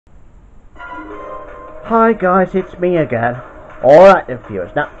Hi guys, it's me again. Alright then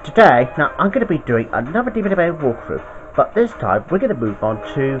viewers, today I'm going to be doing another DVD walkthrough, but this time we're going to move on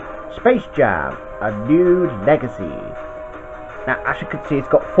to Space Jam: A New Legacy. Now as you can see, it's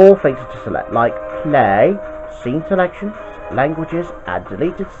got 4 things to select, like play, scene selections, languages and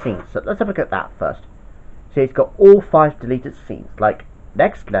deleted scenes. So let's have a look at that first. See, it's got all 5 deleted scenes, like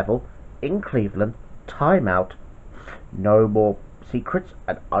next level, in Cleveland, timeout, no more secrets,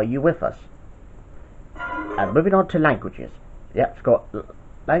 and are you with us? And moving on to languages. Yeah, it's got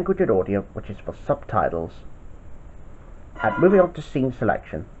language and audio, which is for subtitles. And moving on to scene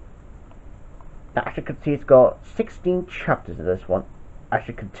selection. Now, as you can see, it's got 16 chapters in this one, as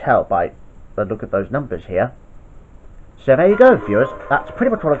you can tell by the look at those numbers here. So there you go, viewers. That's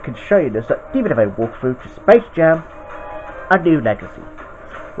pretty much what I can show you in this DVD walkthrough to Space Jam: A New Legacy.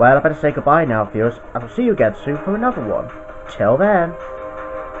 Well, I better say goodbye now, viewers, and I'll see you again soon for another one. Till then,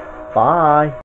 bye.